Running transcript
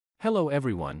Hello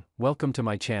everyone, welcome to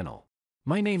my channel.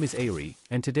 My name is Ari,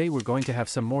 and today we're going to have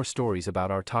some more stories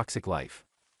about our toxic life.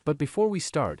 But before we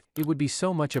start, it would be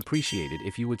so much appreciated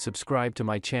if you would subscribe to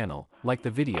my channel, like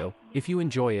the video, if you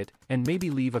enjoy it, and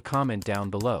maybe leave a comment down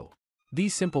below.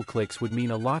 These simple clicks would mean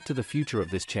a lot to the future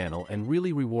of this channel and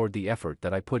really reward the effort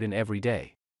that I put in every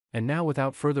day. And now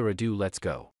without further ado, let's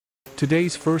go.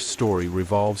 Today's first story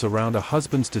revolves around a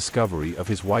husband's discovery of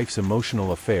his wife's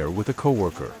emotional affair with a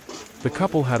coworker. The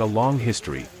couple had a long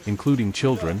history, including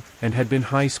children, and had been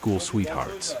high school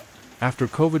sweethearts. After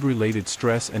COVID-related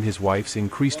stress and his wife's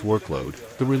increased workload,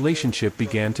 the relationship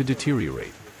began to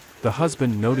deteriorate. The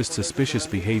husband noticed suspicious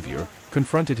behavior,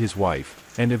 confronted his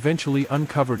wife, and eventually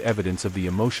uncovered evidence of the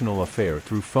emotional affair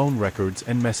through phone records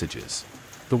and messages.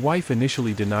 The wife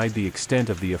initially denied the extent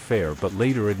of the affair but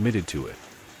later admitted to it.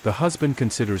 The husband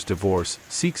considers divorce,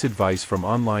 seeks advice from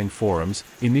online forums,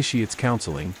 initiates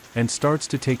counseling, and starts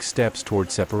to take steps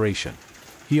toward separation.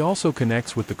 He also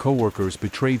connects with the coworker's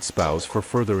betrayed spouse for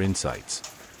further insights.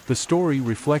 The story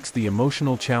reflects the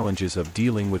emotional challenges of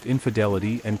dealing with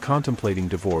infidelity and contemplating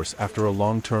divorce after a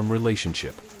long-term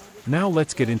relationship. Now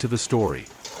let's get into the story.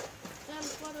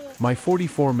 My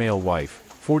 44 male wife,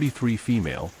 43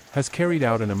 female, has carried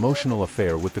out an emotional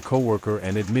affair with the coworker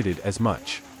and admitted as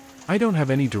much. I don't have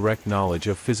any direct knowledge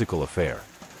of physical affair.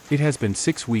 It has been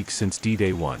 6 weeks since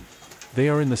D-Day 1. They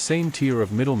are in the same tier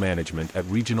of middle management at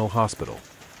regional hospital.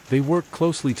 They work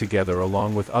closely together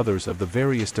along with others of the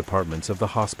various departments of the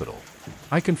hospital.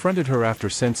 I confronted her after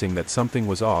sensing that something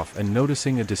was off and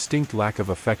noticing a distinct lack of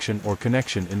affection or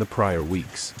connection in the prior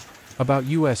weeks. About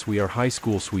us, we are high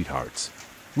school sweethearts.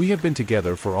 We have been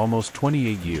together for almost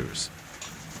 28 years.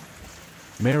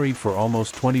 Married for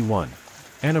almost 21.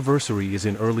 Anniversary is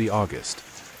in early August.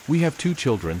 We have 2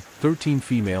 children, 13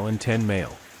 female and 10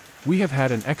 male. We have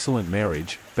had an excellent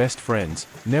marriage, best friends,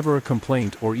 never a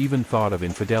complaint or even thought of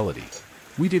infidelity.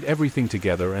 We did everything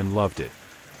together and loved it.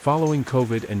 Following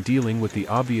COVID and dealing with the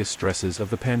obvious stresses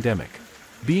of the pandemic.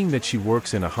 Being that she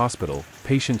works in a hospital,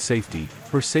 patient safety,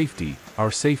 her safety, our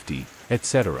safety,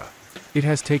 etc. It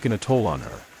has taken a toll on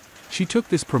her. She took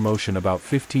this promotion about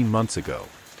 15 months ago.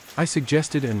 I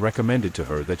suggested and recommended to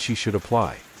her that she should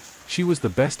apply. She was the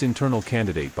best internal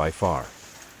candidate by far.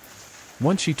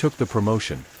 Once she took the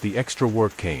promotion, the extra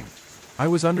work came. I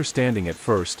was understanding at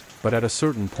first, but at a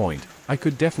certain point, I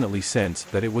could definitely sense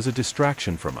that it was a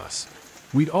distraction from us.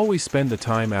 We'd always spend the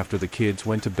time after the kids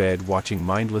went to bed watching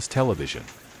mindless television.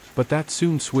 But that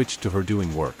soon switched to her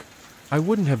doing work. I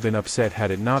wouldn't have been upset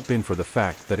had it not been for the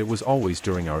fact that it was always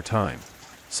during our time.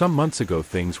 Some months ago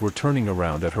things were turning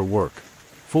around at her work.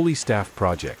 Fully staffed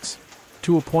projects.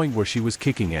 To a point where she was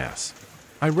kicking ass.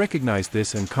 I recognized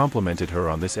this and complimented her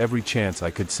on this every chance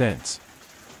I could sense.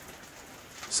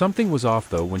 Something was off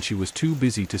though when she was too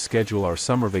busy to schedule our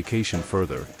summer vacation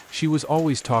further. She was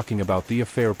always talking about the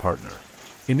affair partner.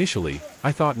 Initially,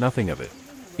 I thought nothing of it.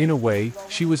 In a way,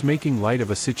 she was making light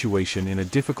of a situation in a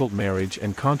difficult marriage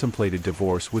and contemplated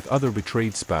divorce with other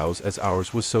betrayed spouse as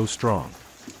ours was so strong.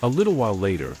 A little while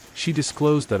later, she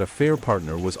disclosed that affair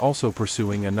partner was also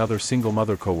pursuing another single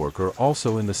mother coworker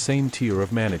also in the same tier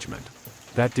of management.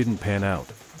 That didn't pan out.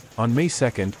 On May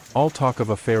 2nd, all talk of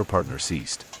affair partner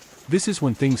ceased. This is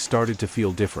when things started to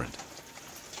feel different.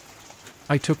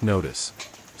 I took notice.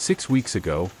 6 weeks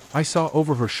ago, I saw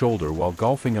over her shoulder while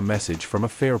golfing a message from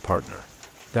affair partner.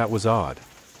 That was odd.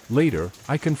 Later,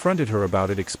 I confronted her about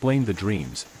it, explained the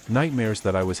dreams, nightmares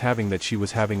that I was having that she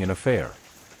was having an affair.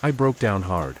 I broke down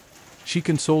hard. She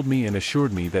consoled me and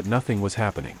assured me that nothing was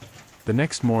happening. The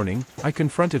next morning, I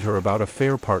confronted her about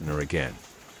affair partner again.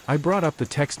 I brought up the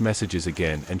text messages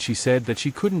again and she said that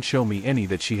she couldn't show me any,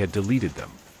 that she had deleted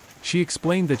them. She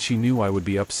explained that she knew I would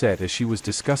be upset as she was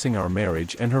discussing our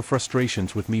marriage and her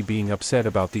frustrations with me being upset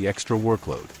about the extra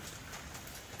workload.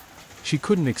 She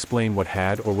couldn't explain what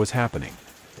had or was happening.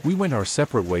 We went our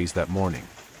separate ways that morning.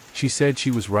 She said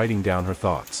she was writing down her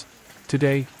thoughts.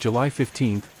 Today, July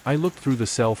 15th, I looked through the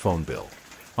cell phone bill.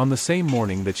 On the same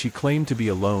morning that she claimed to be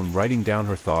alone writing down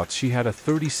her thoughts, she had a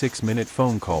 36-minute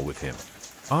phone call with him.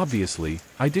 Obviously,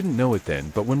 I didn't know it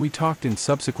then, but when we talked in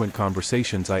subsequent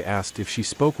conversations I asked if she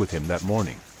spoke with him that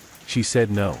morning. She said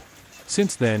no.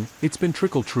 Since then, it's been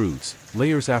trickle truths,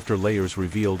 layers after layers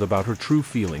revealed about her true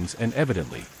feelings and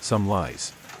evidently, some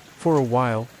lies. For a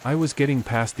while, I was getting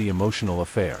past the emotional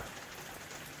affair.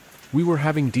 We were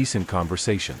having decent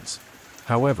conversations.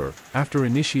 However, after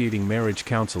initiating marriage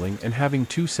counseling and having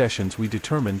 2 sessions, we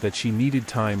determined that she needed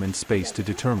time and space to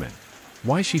determine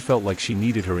why she felt like she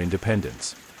needed her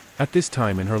independence. At this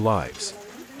time in her lives,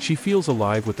 she feels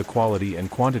alive with the quality and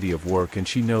quantity of work and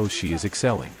she knows she is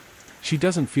excelling. She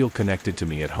doesn't feel connected to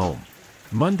me at home.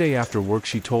 Monday after work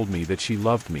she told me that she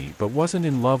loved me but wasn't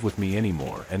in love with me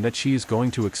anymore and that she is going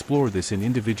to explore this in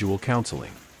individual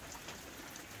counseling.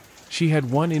 She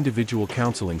had one individual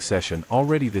counseling session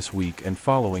already this week, and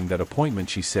following that appointment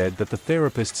she said that the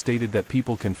therapist stated that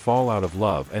people can fall out of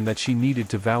love and that she needed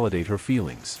to validate her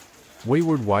feelings.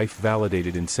 Wayward wife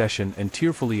validated in session and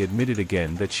tearfully admitted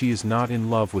again that she is not in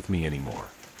love with me anymore.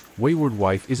 Wayward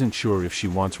wife isn't sure if she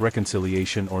wants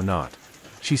reconciliation or not.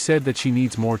 She said that she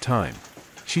needs more time.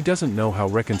 She doesn't know how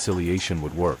reconciliation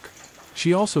would work.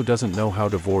 She also doesn't know how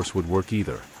divorce would work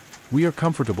either. We are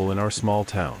comfortable in our small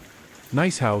town.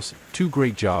 Nice house, 2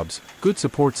 great jobs, good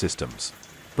support systems.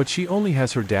 But she only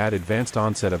has her dad advanced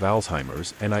onset of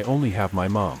Alzheimer's and I only have my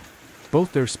mom.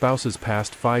 Both their spouses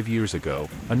passed 5 years ago,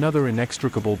 another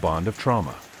inextricable bond of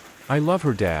trauma. I love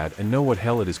her dad and know what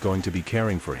hell it is going to be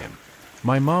caring for him.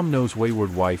 My mom knows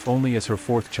wayward wife only as her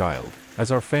 4th child,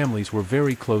 as our families were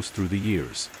very close through the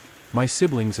years. My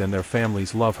siblings and their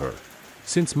families love her.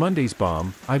 Since Monday's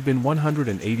bomb, I've been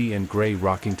 180 and gray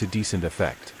rocking to decent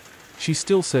effect. She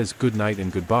still says good night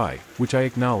and goodbye, which I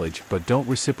acknowledge but don't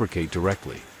reciprocate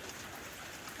directly.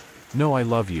 No, I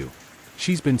love you.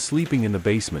 She's been sleeping in the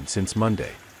basement since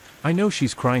Monday. I know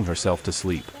she's crying herself to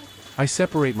sleep. I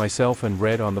separate myself and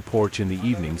read on the porch in the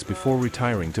evenings before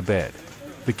retiring to bed.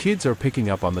 The kids are picking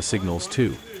up on the signals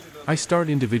too. I start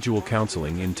individual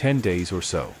counseling in 10 days or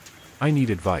so. I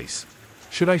need advice.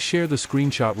 Should I share the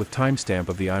screenshot with timestamp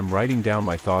of the I'm writing down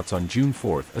my thoughts on June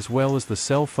 4th as well as the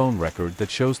cell phone record that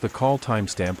shows the call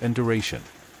timestamp and duration?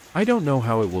 I don't know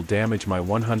how it will damage my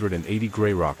 180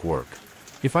 gray rock work.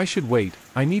 If I should wait,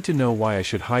 I need to know why I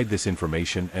should hide this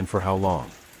information and for how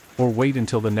long. Or wait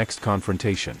until the next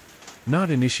confrontation. Not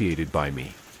initiated by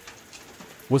me.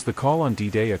 Was the call on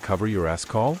D-Day a cover your ass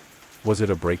call? Was it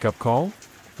a breakup call?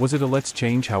 Was it a let's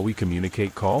change how we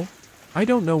communicate call? I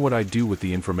don't know what I'd do with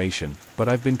the information, but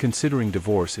I've been considering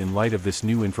divorce in light of this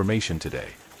new information today.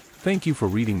 Thank you for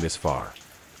reading this far.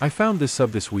 I found this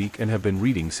sub this week and have been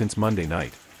reading since Monday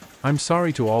night. I'm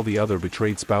sorry to all the other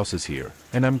betrayed spouses here,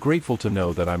 and I'm grateful to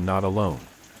know that I'm not alone.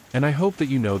 And I hope that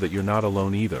you know that you're not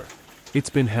alone either. It's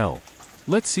been hell.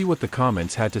 Let's see what the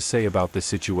comments had to say about this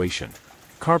situation.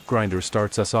 Carp Grinder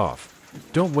starts us off.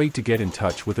 Don't wait to get in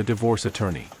touch with a divorce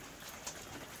attorney.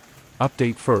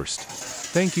 Update first.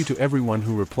 Thank you to everyone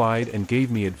who replied and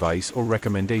gave me advice or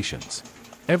recommendations.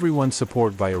 Everyone's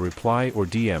support via reply or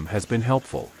DM has been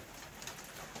helpful.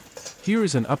 Here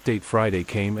is an update. Friday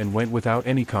came and went without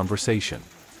any conversation.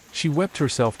 She wept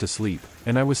herself to sleep,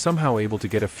 and I was somehow able to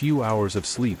get a few hours of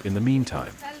sleep in the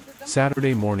meantime.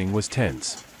 Saturday morning was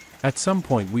tense. At some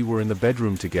point we were in the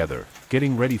bedroom together,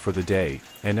 getting ready for the day,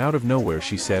 and out of nowhere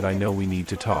she said, I know we need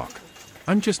to talk.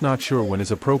 I'm just not sure when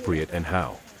is appropriate and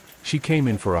how. She came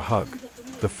in for a hug.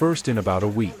 The first in about a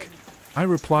week. I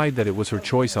replied that it was her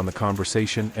choice on the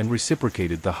conversation and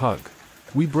reciprocated the hug.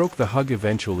 We broke the hug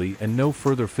eventually and no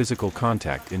further physical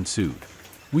contact ensued.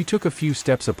 We took a few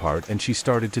steps apart and she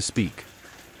started to speak.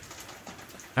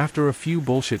 After a few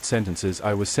bullshit sentences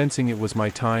I was sensing it was my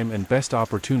time and best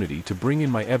opportunity to bring in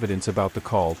my evidence about the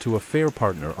call to a fair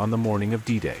partner on the morning of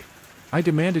D-Day. I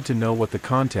demanded to know what the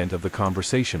content of the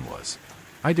conversation was.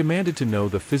 I demanded to know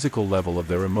the physical level of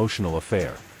their emotional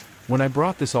affair. When I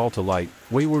brought this all to light,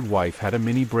 wayward wife had a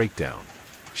mini breakdown.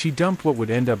 She dumped what would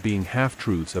end up being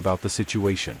half-truths about the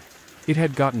situation. It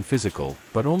had gotten physical,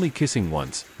 but only kissing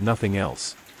once, nothing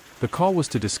else. The call was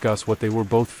to discuss what they were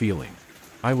both feeling.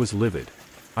 I was livid.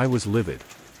 I was livid.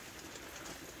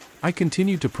 I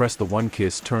continued to press. The one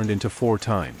kiss turned into 4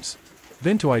 times.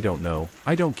 Then to I don't know,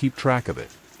 I don't keep track of it.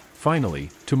 Finally,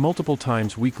 to multiple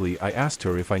times weekly. I asked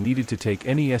her if I needed to take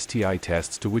any STI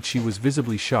tests, to which she was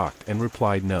visibly shocked and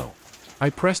replied no. I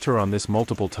pressed her on this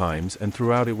multiple times and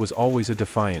throughout it was always a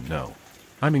defiant no.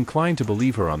 I'm inclined to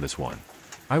believe her on this one.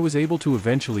 I was able to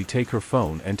eventually take her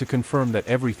phone and to confirm that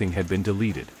everything had been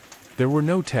deleted. There were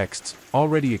no texts,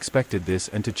 already expected this,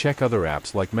 and to check other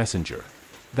apps like Messenger.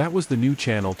 That was the new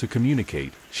channel to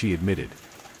communicate, she admitted.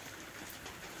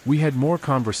 We had more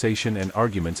conversation and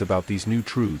arguments about these new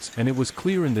truths, and it was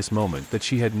clear in this moment that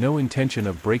she had no intention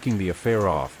of breaking the affair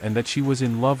off and that she was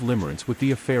in love limerence with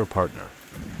the affair partner.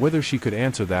 Whether she could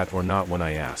answer that or not when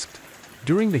I asked.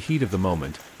 During the heat of the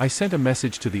moment, I sent a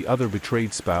message to the other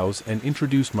betrayed spouse and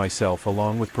introduced myself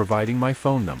along with providing my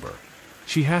phone number.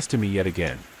 She has to me yet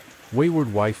again.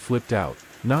 Wayward wife flipped out,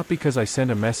 not because I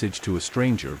sent a message to a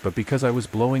stranger but because I was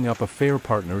blowing up affair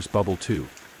partner's bubble too.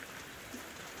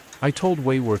 I told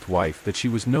wayward wife that she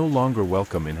was no longer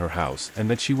welcome in her house and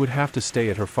that she would have to stay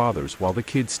at her father's while the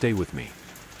kids stay with me.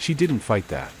 She didn't fight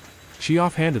that. She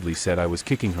offhandedly said I was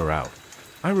kicking her out.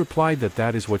 I replied that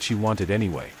that is what she wanted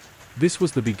anyway. This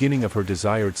was the beginning of her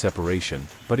desired separation,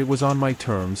 but it was on my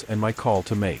terms and my call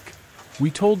to make. We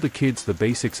told the kids the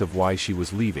basics of why she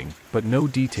was leaving, but no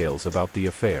details about the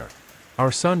affair.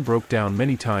 Our son broke down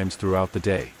many times throughout the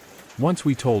day. Once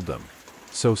we told them.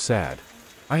 So sad.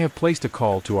 I have placed a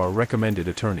call to our recommended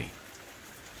attorney.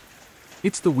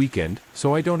 It's the weekend,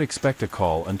 so I don't expect a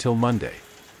call until Monday.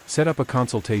 Set up a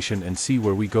consultation and see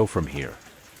where we go from here.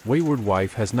 Wayward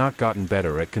wife has not gotten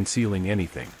better at concealing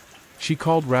anything. She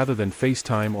called rather than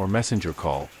FaceTime or messenger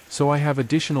call, so I have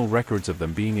additional records of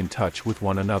them being in touch with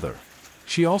one another.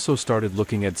 She also started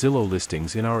looking at Zillow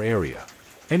listings in our area.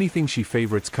 Anything she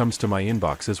favorites comes to my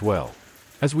inbox as well,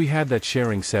 as we had that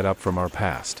sharing set up from our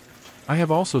past. I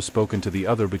have also spoken to the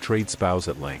other betrayed spouse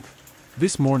at length.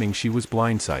 This morning she was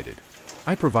blindsided.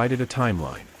 I provided a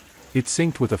timeline. It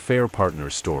synced with a fair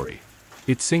partner's story.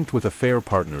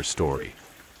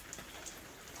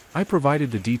 I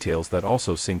provided the details that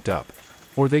also synced up.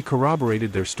 Or they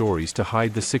corroborated their stories to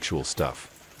hide the sexual stuff.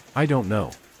 I don't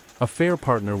know. A fair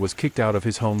partner was kicked out of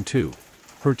his home too.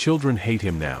 Her children hate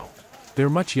him now. They're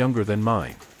much younger than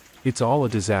mine. It's all a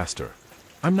disaster.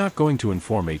 I'm not going to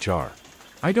inform HR.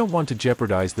 I don't want to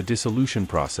jeopardize the dissolution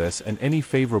process and any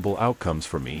favorable outcomes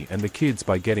for me and the kids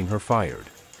by getting her fired.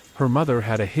 Her mother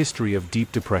had a history of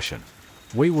deep depression.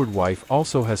 Wayward wife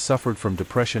also has suffered from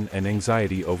depression and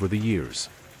anxiety over the years.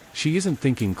 She isn't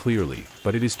thinking clearly,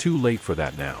 but it is too late for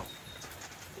that now.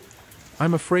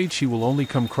 I'm afraid she will only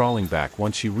come crawling back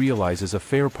once she realizes a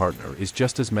fair partner is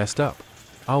just as messed up.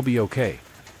 I'll be okay.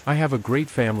 I have a great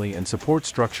family and support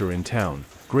structure in town,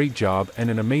 great job and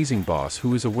an amazing boss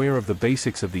who is aware of the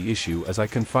basics of the issue as I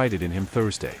confided in him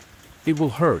Thursday. It will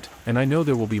hurt, and I know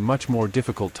there will be much more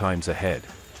difficult times ahead.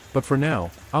 But for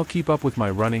now, I'll keep up with my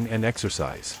running and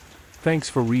exercise. Thanks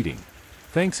for reading.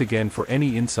 Thanks again for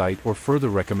any insight or further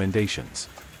recommendations.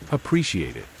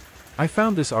 Appreciate it. I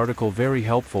found this article very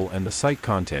helpful and the site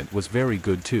content was very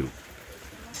good too.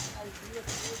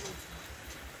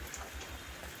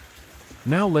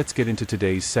 Now let's get into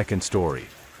today's second story.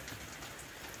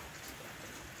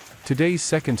 Today's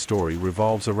second story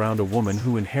revolves around a woman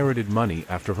who inherited money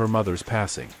after her mother's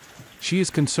passing. She is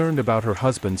concerned about her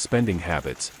husband's spending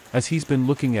habits, as he's been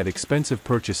looking at expensive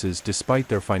purchases despite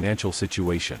their financial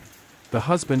situation. The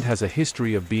husband has a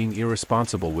history of being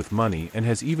irresponsible with money and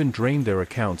has even drained their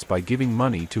accounts by giving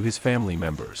money to his family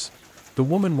members. The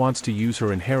woman wants to use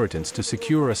her inheritance to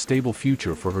secure a stable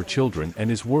future for her children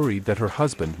and is worried that her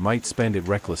husband might spend it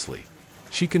recklessly.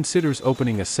 She considers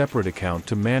opening a separate account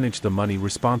to manage the money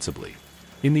responsibly.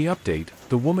 In the update,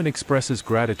 the woman expresses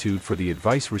gratitude for the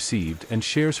advice received and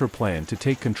shares her plan to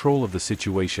take control of the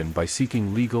situation by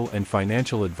seeking legal and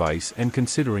financial advice and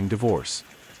considering divorce.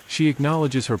 She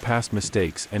acknowledges her past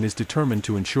mistakes and is determined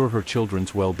to ensure her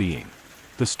children's well-being.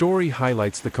 The story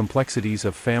highlights the complexities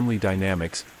of family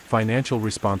dynamics, financial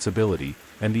responsibility,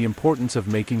 and the importance of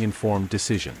making informed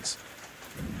decisions.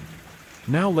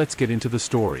 Now let's get into the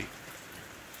story.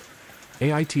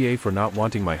 AITA for not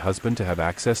wanting my husband to have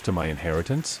access to my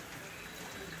inheritance?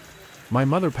 My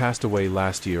mother passed away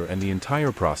last year and the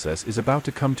entire process is about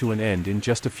to come to an end in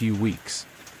just a few weeks.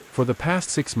 For the past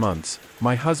 6 months,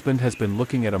 my husband has been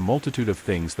looking at a multitude of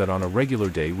things that on a regular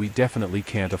day we definitely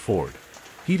can't afford.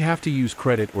 He'd have to use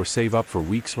credit or save up for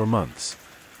weeks or months.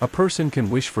 A person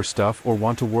can wish for stuff or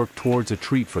want to work towards a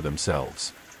treat for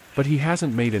themselves. But he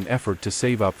hasn't made an effort to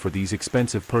save up for these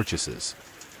expensive purchases.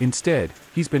 Instead,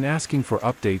 he's been asking for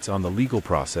updates on the legal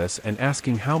process and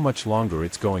asking how much longer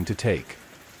it's going to take.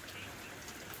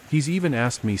 He's even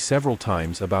asked me several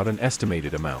times about an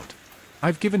estimated amount.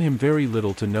 I've given him very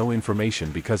little to no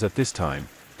information because at this time,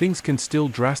 things can still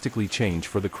drastically change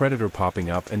for the creditor popping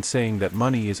up and saying that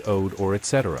money is owed or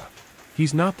etc.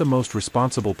 He's not the most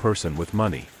responsible person with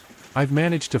money. I've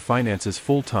managed to finances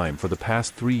full-time for the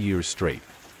past 3 years straight.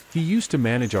 He used to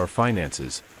manage our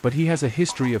finances, but he has a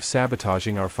history of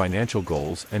sabotaging our financial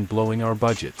goals and blowing our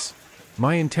budgets.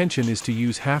 My intention is to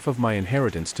use half of my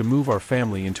inheritance to move our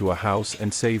family into a house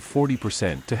and save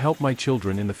 40% to help my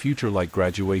children in the future like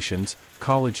graduations,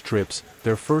 college trips,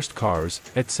 their first cars,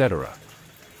 etc.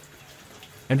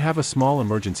 And have a small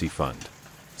emergency fund.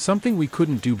 Something we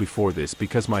couldn't do before this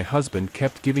because my husband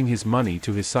kept giving his money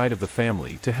to his side of the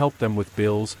family to help them with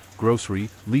bills, grocery,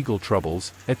 legal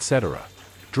troubles, etc.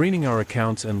 Draining our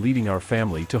accounts and leading our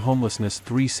family to homelessness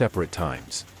 3 separate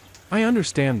times. I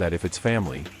understand that if it's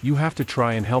family, you have to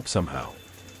try and help somehow.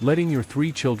 Letting your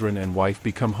 3 children and wife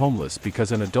become homeless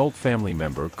because an adult family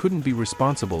member couldn't be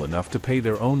responsible enough to pay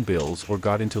their own bills or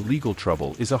got into legal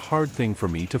trouble is a hard thing for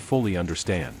me to fully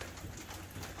understand.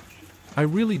 I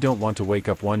really don't want to wake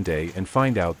up one day and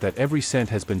find out that every cent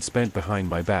has been spent behind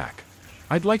my back.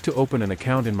 I'd like to open an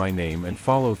account in my name and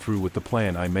follow through with the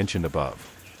plan I mentioned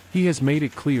above. He has made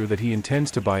it clear that he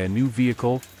intends to buy a new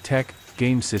vehicle, tech,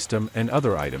 game system, and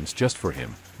other items just for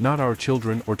him, not our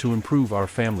children, or to improve our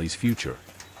family's future.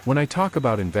 When I talk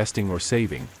about investing or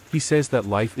saving, he says that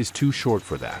life is too short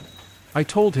for that. I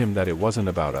told him that it wasn't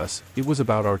about us, it was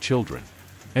about our children.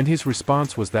 And his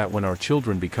response was that when our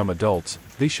children become adults,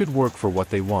 they should work for what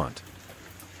they want.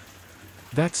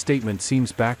 That statement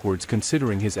seems backwards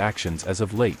considering his actions as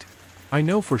of late. I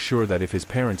know for sure that if his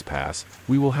parents pass,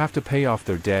 we will have to pay off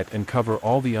their debt and cover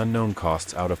all the unknown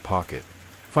costs out of pocket.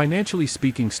 Financially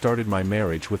speaking, started my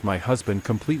marriage with my husband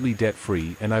completely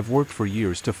debt-free, and I've worked for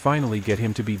years to finally get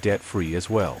him to be debt-free as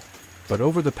well. But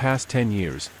over the past 10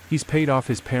 years, he's paid off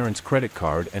his parents' credit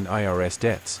card and IRS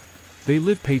debts. They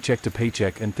live paycheck to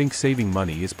paycheck and think saving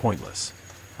money is pointless.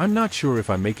 I'm not sure if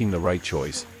I'm making the right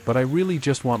choice, but I really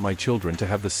just want my children to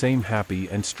have the same happy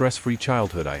and stress-free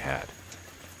childhood I had.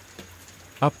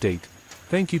 Update.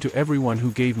 Thank you to everyone who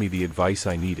gave me the advice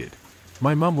I needed.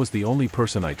 My mom was the only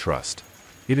person I trust.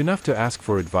 It enough to ask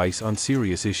for advice on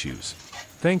serious issues.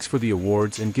 Thanks for the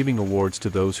awards and giving awards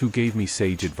to those who gave me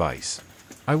sage advice.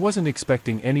 I wasn't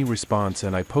expecting any response,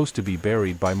 and I post to be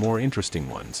buried by more interesting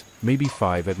ones, maybe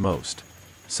 5 at most.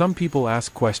 Some people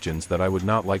ask questions that I would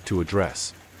not like to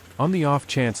address. On the off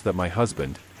chance that my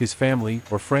husband, his family,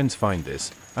 or friends find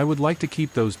this, I would like to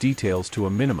keep those details to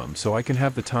a minimum so I can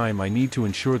have the time I need to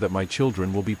ensure that my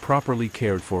children will be properly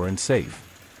cared for and safe.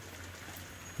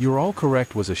 You're all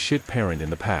correct, was a shit parent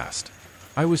in the past.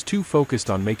 I was too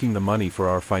focused on making the money for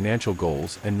our financial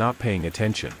goals and not paying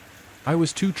attention. I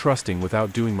was too trusting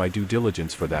without doing my due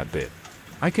diligence for that bit.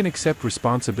 I can accept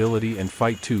responsibility and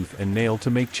fight tooth and nail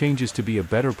to make changes to be a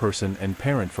better person and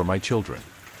parent for my children.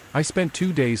 I spent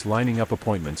 2 days lining up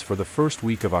appointments for the first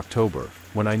week of October,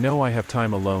 when I know I have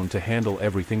time alone to handle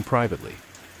everything privately.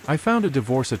 I found a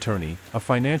divorce attorney, a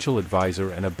financial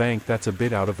advisor, and a bank that's a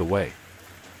bit out of the way.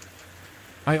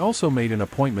 I also made an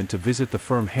appointment to visit the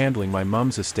firm handling my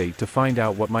mom's estate to find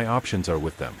out what my options are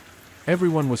with them.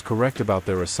 Everyone was correct about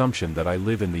their assumption that I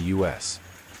live in the US.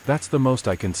 That's the most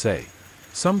I can say.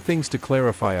 Some things to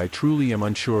clarify: I truly am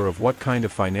unsure of what kind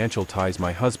of financial ties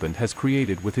my husband has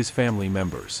created with his family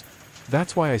members.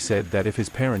 That's why I said that if his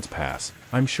parents pass,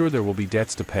 I'm sure there will be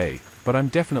debts to pay, but I'm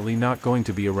definitely not going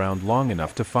to be around long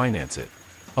enough to finance it.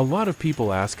 A lot of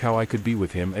people ask how I could be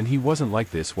with him, and he wasn't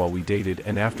like this while we dated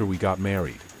and after we got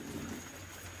married.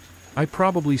 I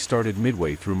probably started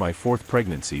midway through my 4th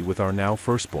pregnancy with our now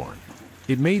firstborn.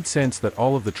 It made sense that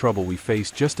all of the trouble we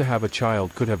faced just to have a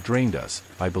child could have drained us,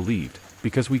 I believed,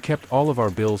 because we kept all of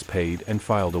our bills paid and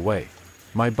filed away.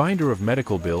 My binder of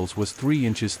medical bills was 3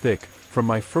 inches thick, from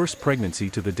my first pregnancy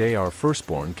to the day our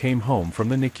firstborn came home from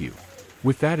the NICU.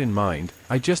 With that in mind,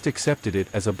 I just accepted it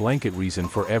as a blanket reason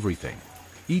for everything.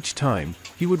 Each time,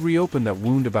 he would reopen that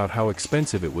wound about how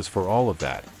expensive it was for all of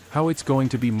that, how it's going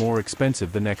to be more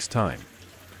expensive the next time.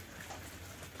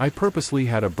 I purposely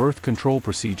had a birth control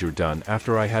procedure done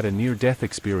after I had a near-death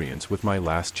experience with my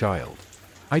last child.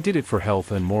 I did it for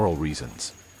health and moral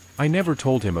reasons. I never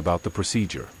told him about the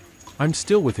procedure. I'm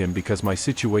still with him because my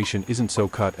situation isn't so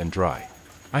cut and dry.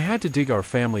 I had to dig our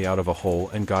family out of a hole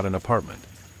and got an apartment.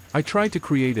 I tried to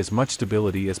create as much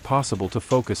stability as possible to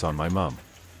focus on my mom.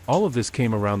 All of this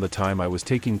came around the time I was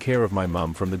taking care of my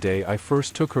mom from the day I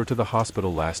first took her to the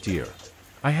hospital last year.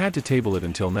 I had to table it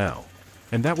until now.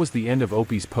 And that was the end of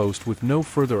Opie's post, with no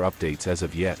further updates as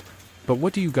of yet. But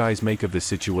what do you guys make of this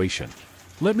situation?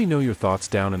 Let me know your thoughts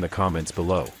down in the comments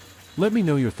below. Let me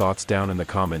know your thoughts down in the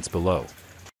comments below.